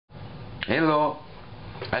Hello.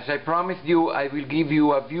 As I promised you, I will give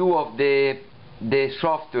you a view of the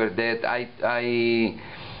software that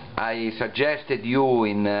I suggested you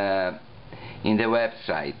in the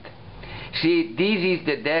website. See, this is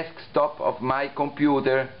the desktop of my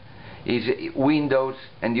computer. Is Windows,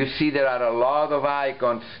 and you see there are a lot of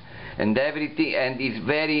icons and everything, and it's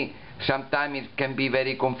very, sometimes it can be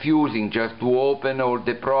very confusing just to open all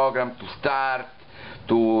the program, to start,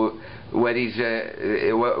 to where is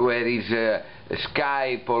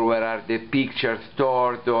Skype, or where are the pictures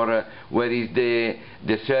stored, or where is the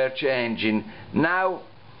search engine. Now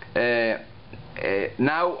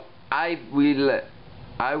I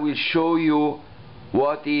will show you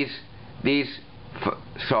what is this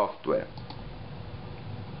software.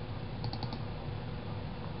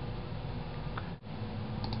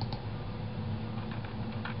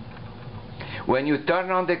 When you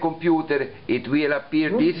turn on the computer, it will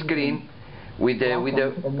appear this screen with the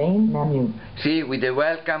main menu. See, with the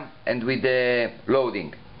welcome and with the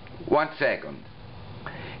loading. 1 second.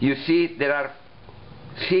 You see there are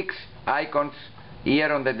 6 icons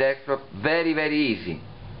here on the desktop. Very easy.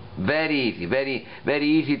 Very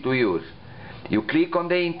easy to use. You click on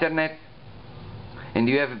the internet and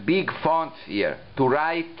you have big fonts here to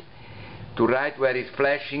write where it's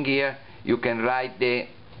flashing here. You can write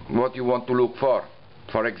what you want to look for.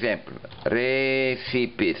 For example,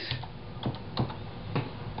 recipes.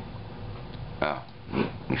 Oh,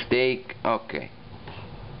 mistake. Okay.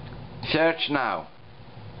 Search now,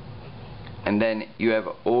 and then you have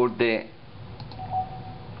all the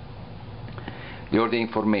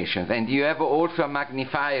information, and you have also a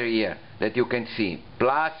magnifier here that you can see,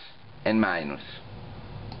 plus and minus.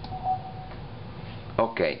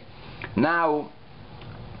 Okay, now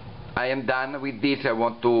I am done with this. I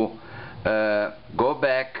want to go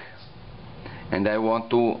back, and I want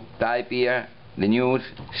to type here the news,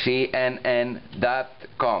 CNN.com.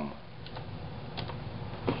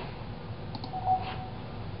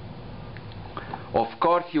 Of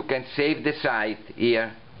course you can save the site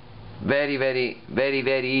here. Very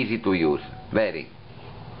easy to use. Very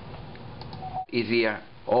easier.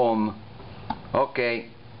 Home. Okay.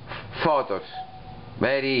 Photos.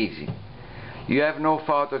 Very easy. You have no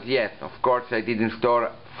photos yet. Of course I didn't store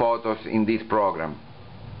photos in this program.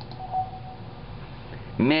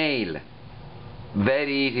 Mail.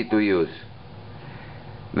 Very easy to use.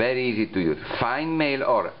 Very easy to use. Find mail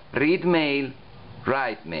or read mail,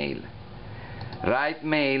 write mail. Write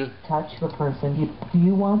mail. Touch the person. Do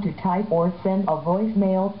you want to type or send a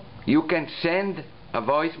voicemail? You can send a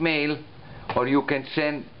voicemail, or you can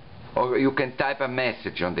type a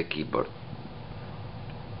message on the keyboard.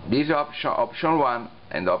 This option 1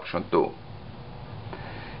 and option 2.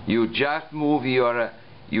 You just move your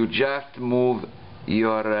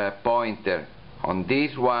pointer on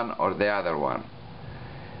this one or the other one.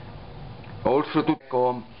 Also to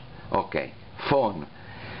home. Okay. Phone.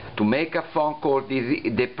 To make a phone call,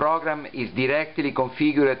 the program is directly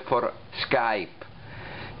configured for Skype.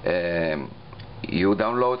 You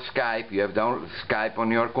download Skype, you have Skype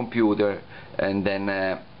on your computer, and then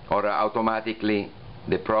or automatically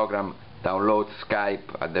the program downloads Skype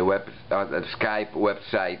at the Skype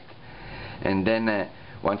website, and then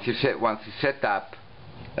once it's set up,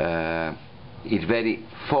 it's very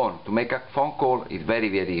phone. To make a phone call is very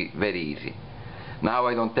easy. Now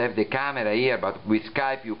I don't have the camera here, but with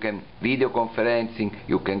Skype you can video conferencing,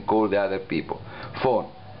 you can call the other people. Phone,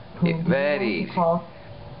 very easy.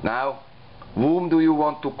 Now, whom do you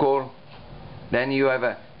want to call? Then you have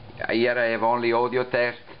here I have only audio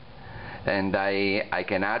test, and I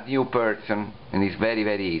can add new person, and it's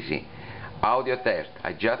very easy. Audio test,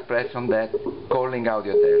 I just press on that, calling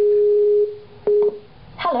audio test.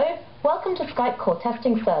 Hello, welcome to Skype call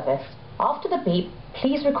testing service. After the beep,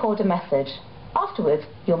 please record a message. Afterwards,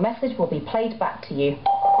 your message will be played back to you.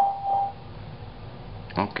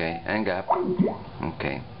 Okay, hang up.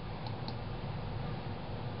 Okay.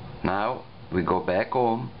 Now we go back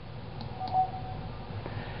home.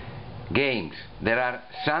 Games. There are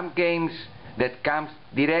some games that come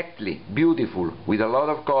directly, beautiful, with a lot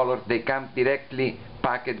of colors. They come directly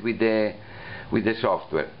packed with the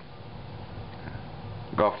software.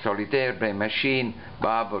 Golf Solitaire, Brain Machine,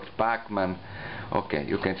 Bubbles, Pac-Man. Okay,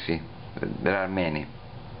 you can see. There are many,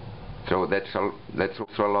 so that's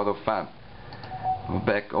also a lot of fun. Go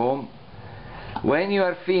back home. When you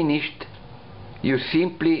are finished, you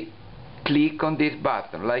simply click on this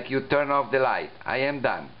button, like you turn off the light. I am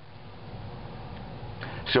done.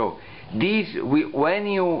 So when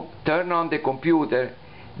you turn on the computer,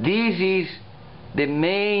 this is the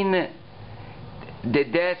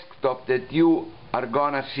desktop that you are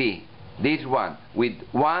gonna see. This one with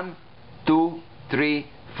 1, 2, 3,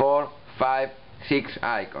 4, 5, 6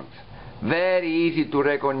 icons. Very easy to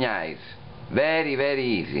recognize. Very, very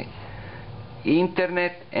easy.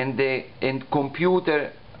 Internet and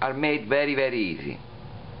computer are made very, very easy.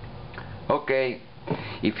 Okay,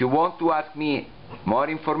 if you want to ask me more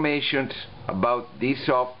information about this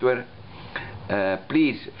software,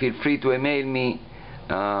 please feel free to email me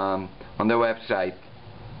on the website.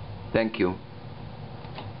 Thank you.